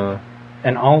day, huh?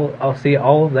 And all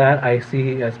of that I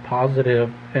see as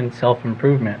positive and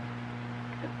self-improvement,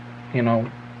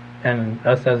 and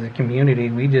us as a community,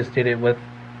 we just did it with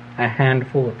a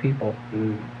handful of people.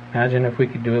 Imagine if we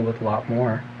could do it with a lot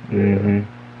more.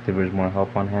 There was more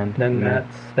help on hand. Then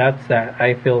that's that.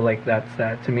 I feel like that's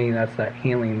that. To me, that's that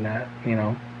healing that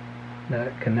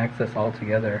that connects us all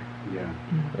together. Yeah.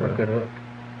 For Kuruk.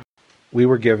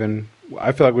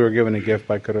 I feel like we were given a gift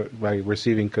by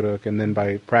receiving Kuruk, and then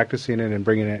by practicing it and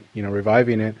bringing it,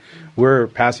 reviving it, we're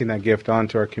passing that gift on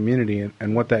to our community.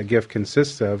 And what that gift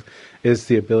consists of is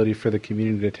the ability for the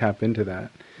community to tap into that.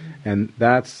 And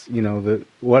that's,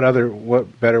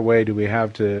 what better way do we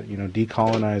have to,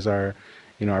 decolonize our,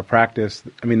 our practice?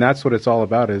 I mean, that's what it's all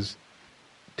about, is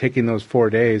taking those 4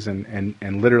 days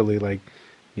and literally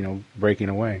breaking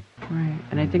away. Right.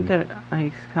 And I think that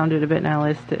I sounded a bit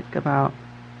nihilistic about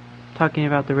talking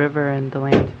about the river and the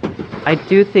land. I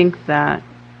do think that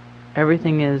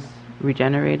everything is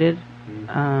regenerated,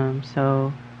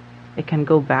 so it can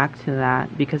go back to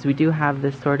that, because we do have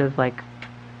this sort of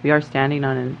we are standing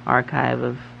on an archive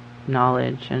of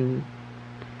knowledge, and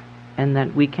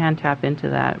that we can tap into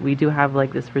that. We do have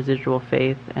this residual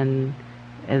faith, and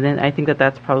then I think that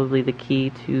that's probably the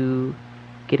key to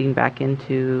getting back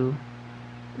into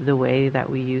the way that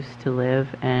we used to live.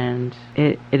 And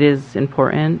it is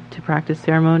important to practice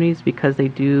ceremonies because they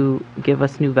do give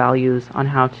us new values on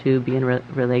how to be in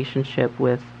relationship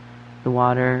with the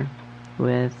water,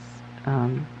 with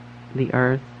the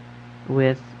earth,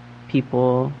 with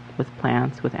people, with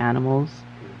plants, with animals.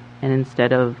 And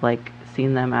instead of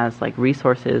seeing them as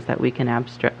resources that we can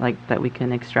that we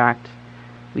can extract,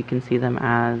 we can see them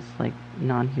as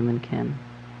non-human kin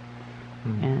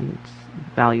and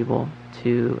valuable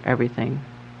to everything.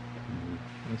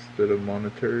 Instead of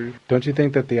monetary. Don't you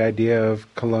think that the idea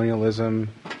of colonialism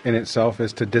in itself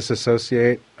is to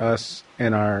disassociate us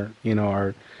and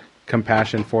our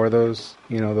compassion for those,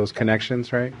 those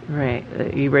connections, right? Right.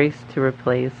 Erase to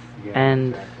replace. Yeah,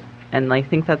 and exactly. And I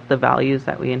think that the values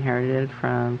that we inherited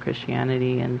from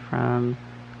Christianity and from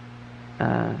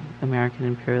American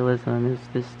imperialism is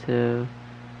just to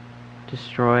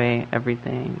destroy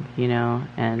everything,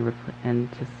 and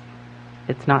just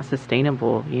it's not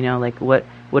sustainable,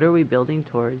 what are we building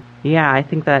towards? Yeah, I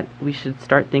think that we should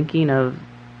start thinking of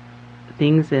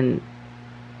things in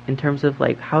terms of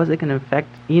how is it going to affect,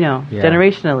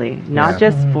 generationally, not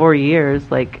just 4 years.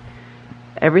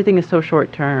 Everything is so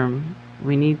short term.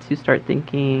 We need to start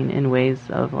thinking in ways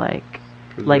of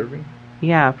preserving?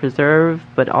 Preserve,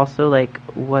 but also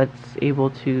what's able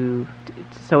to,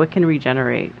 so it can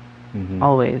regenerate.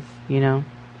 Always,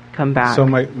 come back. So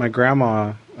my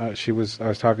grandma, I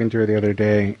was talking to her the other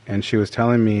day, and she was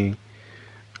telling me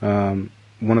one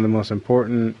of the most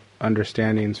important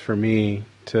understandings for me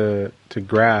to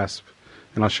grasp,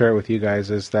 and I'll share it with you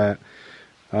guys, is that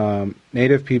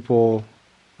Native people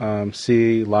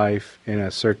see life in a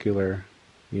circular,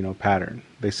 pattern.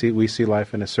 We see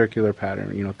life in a circular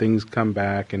pattern. Things come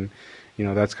back, and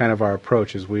that's kind of our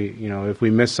approach. Is if we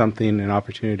miss something, an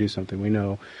opportunity to do something, we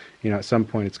know, at some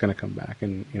point it's going to come back,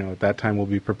 and at that time we'll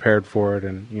be prepared for it,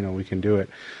 and we can do it.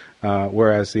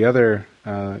 Whereas the other,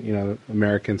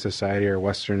 American society or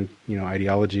Western,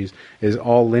 ideologies is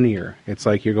all linear. It's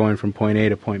like you're going from point A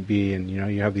to point B, and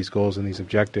you have these goals and these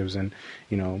objectives, and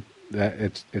that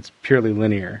it's purely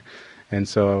linear. And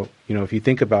so if you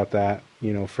think about that,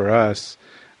 for us,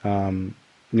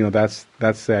 that's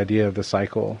the idea of the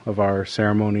cycle of our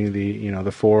ceremony.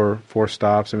 The four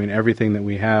stops. I mean, everything that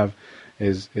we have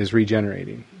is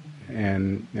regenerating,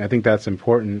 and I think that's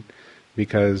important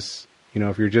because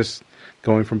if you're just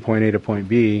going from point A to point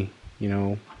B,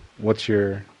 what's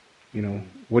your,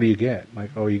 what do you get?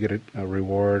 You get a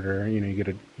reward, or you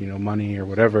get money or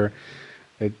whatever.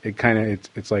 It kind of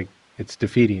it's like it's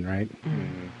defeating, right?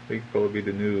 They could probably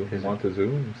be the new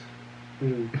Montezumas.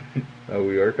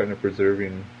 We are kind of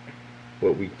preserving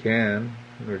what we can.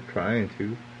 We're trying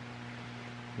to.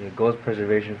 Yeah, goals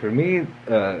preservation for me,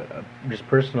 just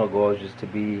personal goals, just to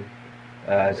be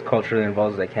as culturally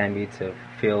involved as I can be, to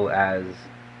feel as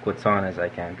Quetzan as I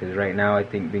can. Because right now, I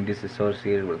think being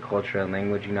disassociated with culture and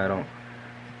language, I don't.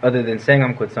 Other than saying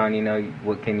I'm Quetzan,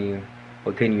 what can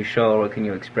you show, or what can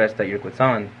you express that you're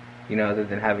Quetzan? you know, other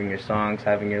than having your songs,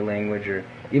 having your language, or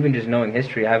even just knowing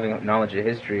history. Having knowledge of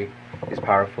history is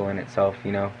powerful in itself,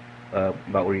 you know,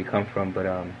 about where you come from. But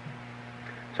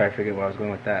sorry, I forget where I was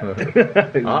going with that.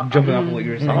 Jumping off of what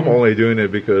you were saying. I'm only doing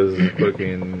it because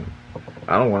fucking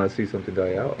I don't want to see something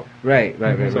die out. Right.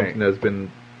 Something that's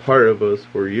been part of us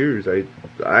for years. I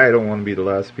don't want to be the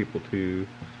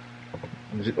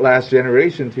last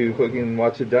generation to fucking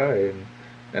watch it die.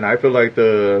 And I feel like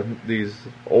these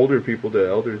older people, the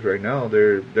elders right now,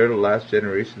 they're the last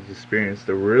generation to experience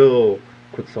the real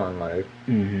Quetzal life.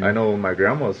 Mm-hmm. I know my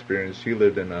grandma experienced. She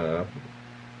lived in a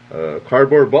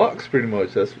cardboard box, pretty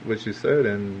much. That's what she said.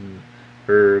 And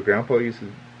her grandpa used to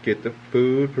get the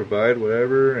food, provide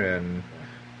whatever, and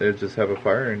they'd just have a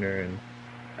fire in there. And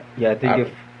yeah, I think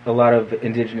if a lot of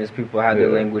indigenous people had their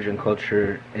language and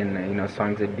culture and, you know,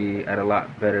 songs, they'd be at a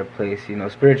lot better place, you know,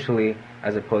 spiritually,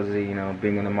 as opposed to, you know,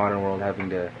 being in the modern world, having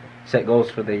to set goals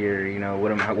for the year, you know,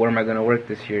 where am I going to work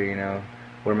this year, you know,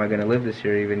 where am I going to live this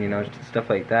year, even, you know, stuff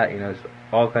like that, you know, it's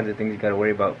all kinds of things you got to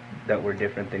worry about that were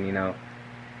different than, you know,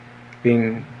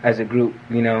 being as a group,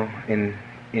 you know, in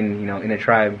you know, in a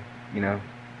tribe, you know.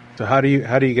 So how do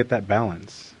you get that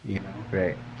balance, you know?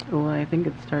 Right. Well, I think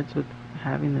it starts with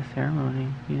having the ceremony,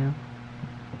 you know,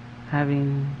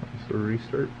 having it's a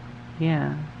restart.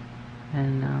 Yeah,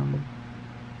 and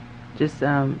just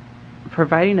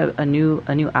providing a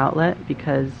new outlet,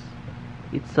 because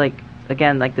it's like,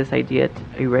 again, like this idea to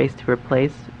erase to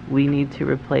replace. We need to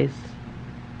replace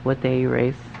what they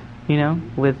erase, you know,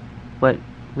 with what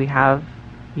we have,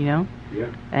 you know. Yeah.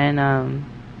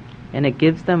 And it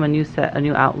gives them a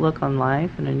new outlook on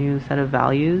life and a new set of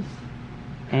values,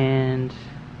 and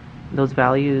those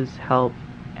values help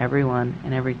everyone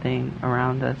and everything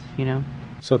around us, you know.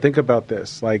 So think about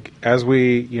this, like, as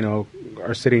we, you know,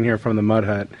 are sitting here from the mud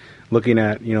hut, looking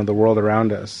at, you know, the world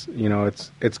around us, you know, it's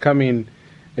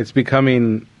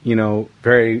becoming, you know,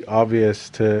 very obvious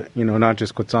to, you know, not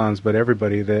just Quetzans, but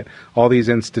everybody, that all these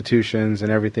institutions and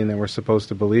everything that we're supposed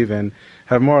to believe in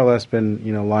have more or less been,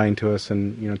 you know, lying to us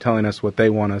and, you know, telling us what they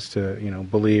want us to, you know,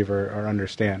 believe or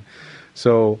understand.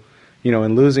 So, you know,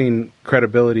 in losing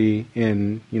credibility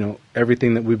in, you know,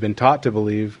 everything that we've been taught to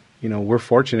believe, you know, we're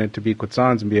fortunate to be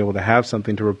Quetzans and be able to have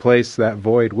something to replace that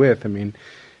void with. I mean,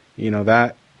 you know,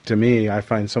 that, to me, I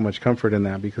find so much comfort in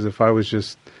that, because if I was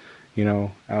just, you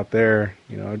know, out there,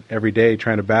 you know, every day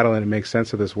trying to battle it and make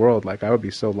sense of this world, like, I would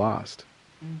be so lost.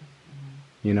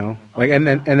 You know, like, and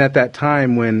at that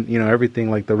time when, you know, everything,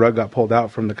 like, the rug got pulled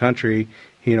out from the country,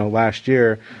 you know, last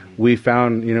year, we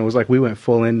found, you know, it was like we went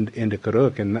full into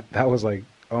Karuk, and that was like,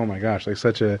 oh my gosh, like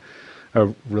such a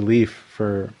relief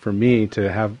for me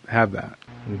to have that.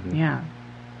 Mm-hmm. Yeah,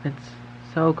 it's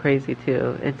so crazy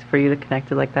too. It's for you to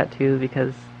connect it like that too,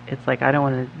 because it's like, I don't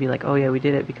want to be like, oh yeah, we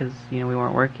did it because, you know, we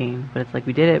weren't working, but it's like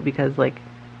we did it because, like,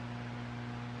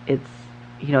 it's,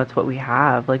 you know, it's what we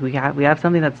have. Like, we have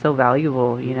something that's so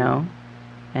valuable, you know,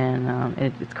 and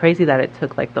it's crazy that it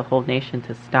took, like, the whole nation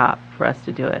to stop for us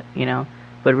to do it, you know,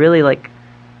 but really, like,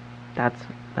 that's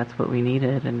what we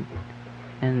needed.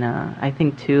 And I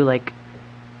think too, like,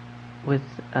 with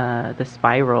the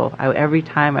spiral, every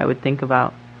time I would think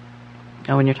about,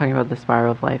 when you're talking about the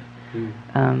spiral of life,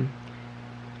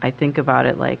 I think about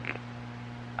it like,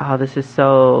 oh, this is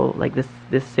so, like,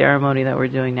 this ceremony that we're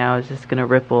doing now is just going to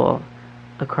ripple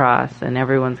across, and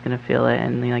everyone's going to feel it,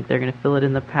 and, like, they're going to feel it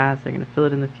in the past, they're going to feel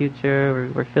it in the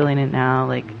future, we're feeling it now.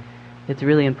 Like, it's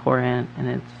really important, and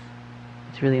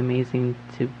it's really amazing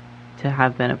to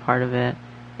have been a part of it.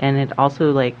 And it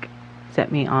also, like,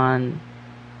 set me on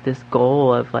this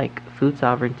goal of, like, food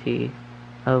sovereignty,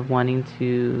 of wanting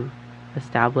to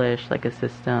establish, like, a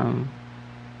system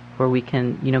where we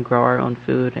can, you know, grow our own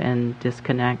food and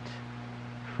disconnect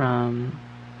from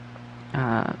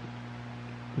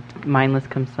mindless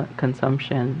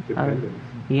consumption.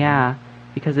 Yeah,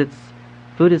 because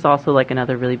food is also, like,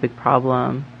 another really big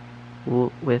problem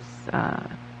with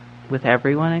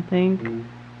everyone, I think.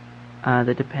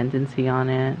 The dependency on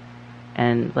it,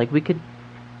 and, like, we could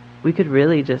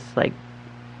really just, like,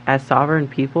 as sovereign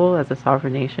people, as a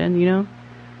sovereign nation, you know,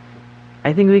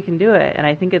 I think we can do it. And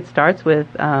I think it starts with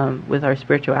our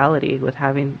spirituality, with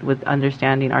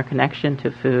understanding our connection to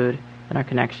food and our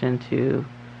connection to,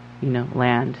 you know,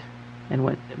 land and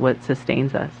what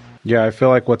sustains us. Yeah, I feel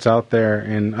like what's out there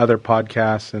in other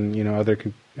podcasts and, you know, other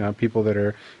people that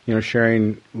are, you know,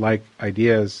 sharing like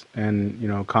ideas and, you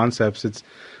know, concepts,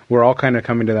 we're all kind of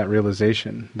coming to that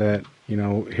realization that, you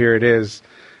know, here it is,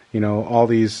 you know, all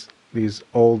these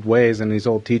old ways and these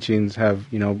old teachings have,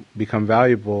 you know, become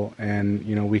valuable, and,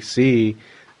 you know, we see,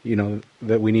 you know,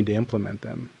 that we need to implement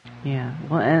them. Yeah.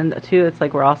 Well, and too, it's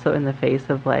like we're also in the face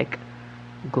of, like,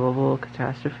 global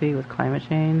catastrophe with climate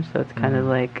change. So it's kind of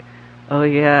like, oh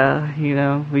yeah,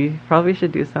 we probably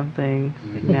should do something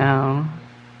now.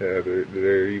 Yeah,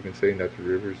 they're even saying that the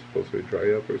river's supposed to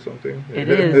dry up or something. It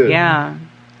is, yeah.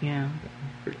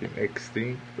 Freaking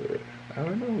extinct, but I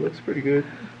don't know. Looks pretty good.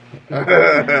 I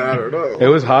don't know. It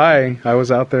was high. I was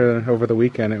out there over the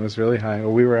weekend. It was really high.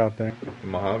 Well, we were out there.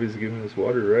 Mojave's giving us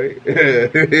water, right?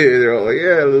 They're all like,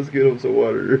 yeah, let's get them some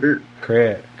water.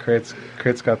 Crit's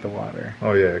got the water.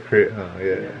 Oh yeah, Crit.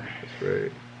 Yeah, that's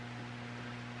right.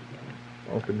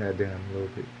 Open that down a little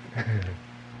bit.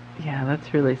 Yeah,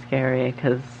 that's really scary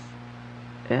because,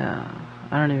 I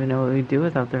don't even know what we'd do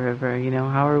without the river.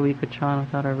 How are we Quechan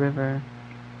without our river?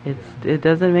 It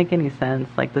doesn't make any sense.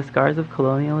 Like, the scars of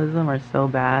colonialism are so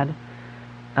bad.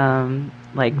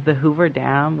 Like, the Hoover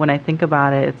Dam, when I think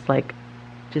about it, it's like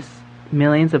just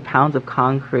millions of pounds of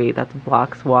concrete that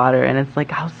blocks water. And it's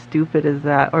like, how stupid is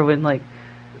that? Or when, like,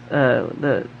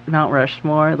 the Mount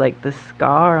Rushmore, like, the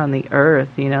scar on the earth,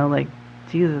 like,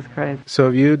 Jesus Christ. So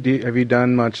have you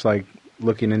done much, like,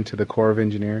 looking into the Corps of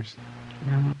Engineers?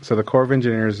 No. So the Corps of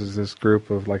Engineers is this group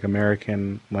of, like,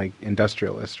 American, like,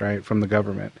 industrialists, right, from the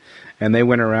government. And they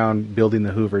went around building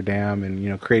the Hoover Dam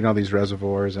and, creating all these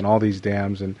reservoirs and all these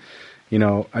dams. And,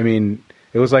 I mean,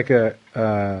 it was like a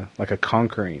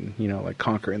conquering, like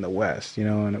conquering the West,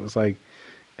 and it was like,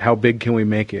 how big can we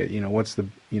make it? What's the,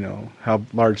 how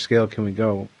large scale can we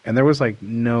go? And there was, like,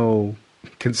 no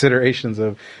considerations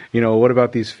of, what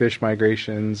about these fish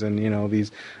migrations and,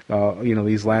 these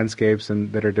landscapes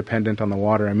and that are dependent on the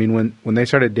water. I mean, when they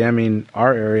started damming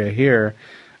our area here,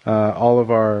 all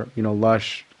of our,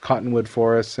 lush cottonwood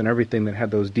forests and everything that had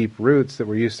those deep roots that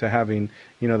we're used to having,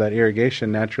 that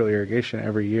irrigation, natural irrigation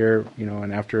every year,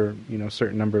 and after, a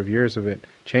certain number of years of it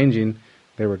changing,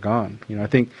 they were gone. I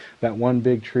think that one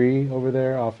big tree over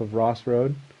there off of Ross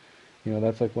Road,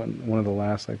 that's like one of the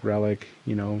last, like, relic,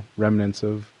 remnants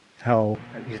of hell.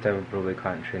 I used to have a real big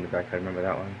cotton tree in the backyard. Remember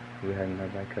that one we had in the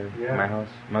backyard of my house?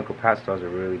 My Uncle Pat still has a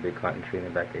really big cotton tree in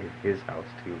the back of his house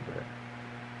too, but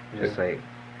just like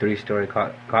 3-story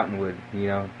cottonwood,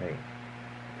 like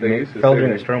it fell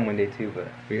during a storm one day too. But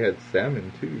we had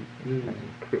salmon too,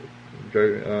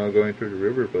 going through the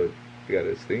river, but we got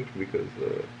extinct because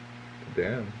the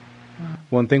dam.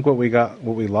 Well, and think what we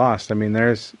lost. I mean,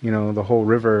 there's, the whole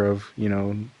river of,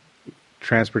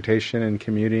 transportation and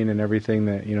commuting and everything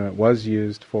that, it was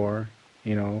used for,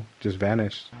 just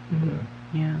vanished.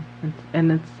 Mm-hmm. Yeah.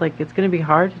 And it's like, it's going to be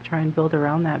hard to try and build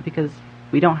around that because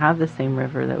we don't have the same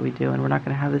river that we do, and we're not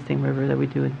going to have the same river that we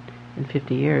do in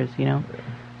 50 years, Yeah.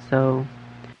 So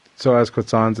as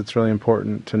Quetzans, it's really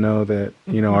important to know that,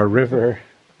 our river...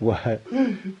 What?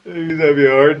 He's having a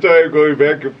hard time going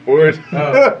back and forth.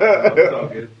 It's all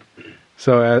good.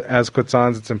 So as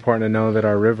Quetzans, it's important to know that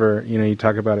our river, you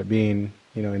talk about it being,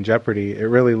 in jeopardy. It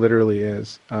really literally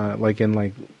is. Like in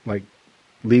like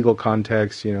legal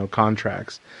context,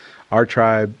 contracts. Our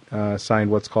tribe signed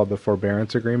what's called the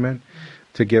forbearance agreement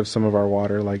to give some of our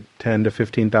water, like 10 to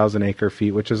 15,000 acre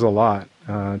feet, which is a lot,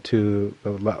 to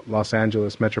the Los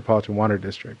Angeles Metropolitan Water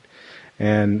District.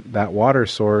 And that water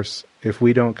source, if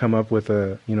we don't come up with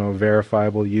a,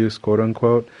 verifiable use, quote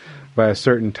unquote, by a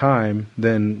certain time,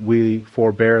 then we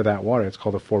forbear that water. It's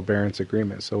called a forbearance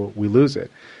agreement. So we lose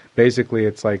it. Basically,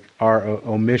 it's like our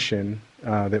omission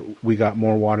that we got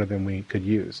more water than we could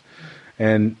use.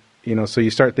 And, so you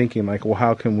start thinking like, well,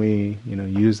 how can we,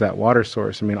 use that water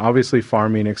source? I mean, obviously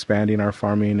farming, expanding our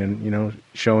farming and,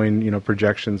 showing,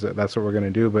 projections that that's what we're going to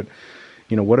do. But,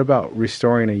 what about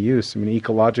restoring a use? I mean,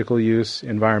 ecological use,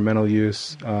 environmental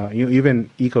use, even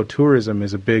ecotourism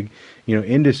is a big,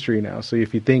 industry now. So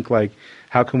if you think like,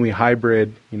 how can we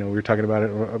hybrid, we were talking about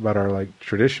it, about our like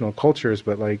traditional cultures,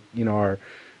 but like,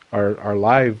 our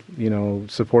live,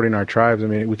 supporting our tribes. I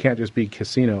mean, we can't just be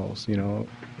casinos,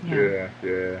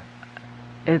 Yeah.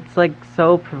 It's like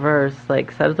so perverse.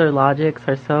 Like, settler logics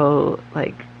are so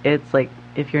like, it's like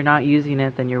if you're not using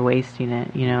it, then you're wasting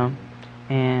it,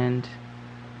 and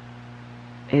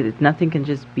nothing can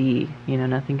just be,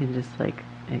 nothing can just like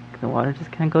the water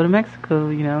just can't go to Mexico,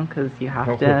 because you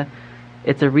have to.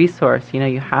 It's a resource,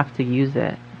 you have to use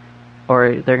it,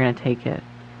 or they're gonna take it.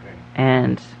 Okay.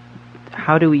 And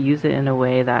how do we use it in a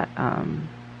way that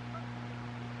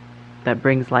that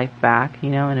brings life back,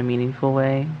 in a meaningful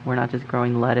way? We're not just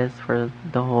growing lettuce for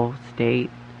the whole state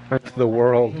or the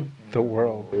world.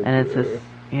 And it's just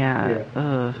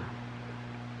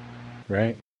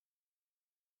Right.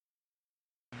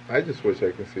 I just wish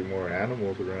I could see more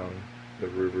animals around the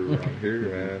river around here,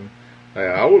 man.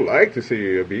 I would like to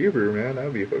see a beaver, man.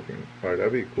 That'd be fucking hard.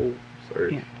 That'd be cool. Or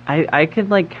Yeah. I could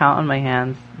like count on my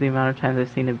hands the amount of times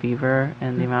I've seen a beaver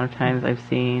and the amount of times I've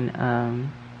seen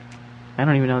I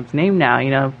don't even know its name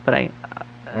now, but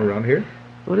around here?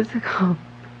 what is it called?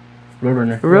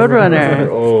 Roadrunner. Roadrunner.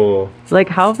 Oh, Like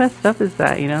how messed up is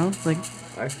that, Like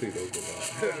actually, those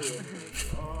go back.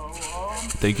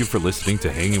 Thank you for listening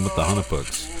to Hanging with the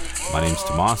Hunnepooks. My name's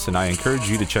Tomas, and I encourage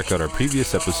you to check out our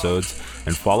previous episodes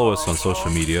and follow us on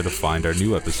social media to find our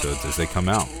new episodes as they come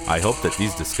out. I hope that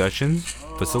these discussions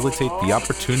facilitate the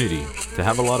opportunity to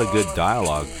have a lot of good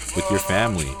dialogue with your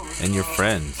family and your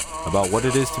friends about what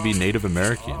it is to be Native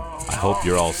American. I hope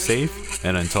you're all safe,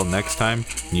 and until next time,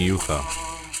 Niyucha.